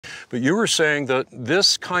But you were saying that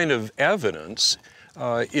this kind of evidence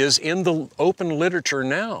is in the open literature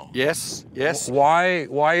now. Yes, yes.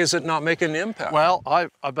 Why is it not making an impact? Well,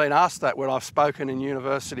 I've been asked that when I've spoken in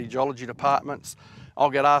university geology departments. I'll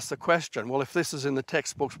get asked the question, well, if this is in the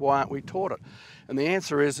textbooks, why aren't we taught it? And the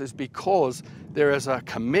answer is because there is a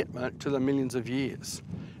commitment to the millions of years.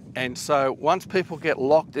 And so once people get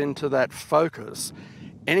locked into that focus,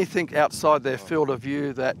 anything outside their field of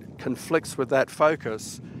view that conflicts with that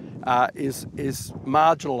focus is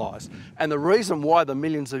marginalised. And the reason why the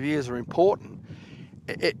millions of years are important,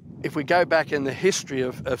 if we go back in the history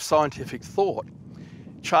of scientific thought,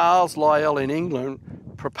 Charles Lyell in England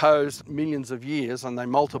proposed millions of years, and they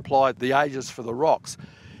multiplied the ages for the rocks.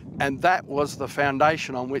 And that was the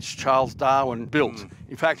foundation on which Charles Darwin built.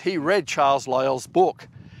 In fact, he read Charles Lyell's book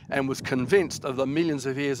and was convinced of the millions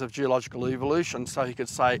of years of geological evolution, so he could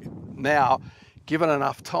say, now, given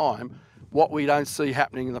enough time, what we don't see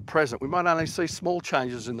happening in the present, we might only see small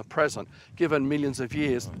changes in the present. Given millions of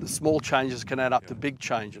years, the small changes can add up to big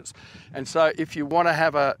changes. And so if you want to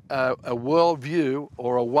have a worldview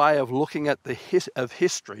or a way of looking at the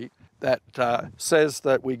history that says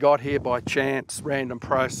that we got here by chance, random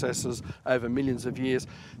processes over millions of years,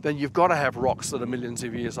 then you've got to have rocks that are millions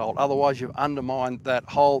of years old. Otherwise, you've undermined that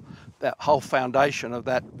whole foundation of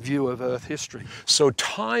that view of Earth history. So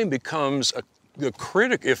time becomes the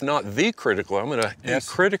critical, if not the critical element, a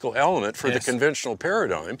critical element for the conventional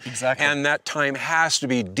paradigm. Exactly. And that time has to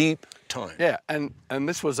be deep time. Yeah, and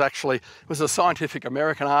this was actually, it was a Scientific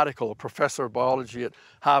American article, a professor of biology at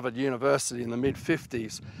Harvard University in the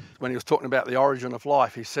mid-50s, when he was talking about the origin of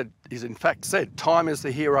life. He's in fact said, time is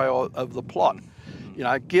the hero of the plot. You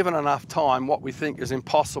know, given enough time, what we think is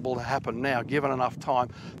impossible to happen now, given enough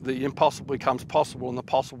time, the impossible becomes possible and the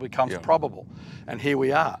possible becomes probable. And here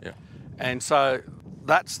we are. Yeah. And so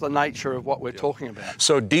that's the nature of what we're talking about.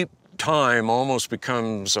 So deep time almost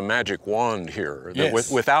becomes a magic wand here.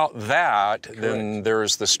 Yes. Without that, then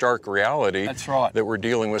there's the stark reality that we're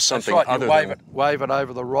dealing with something other than... You wave it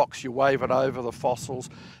over the rocks, you wave it over the fossils,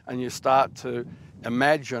 and you start to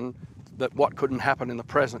imagine that what couldn't happen in the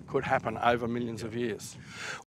present could happen over millions of years.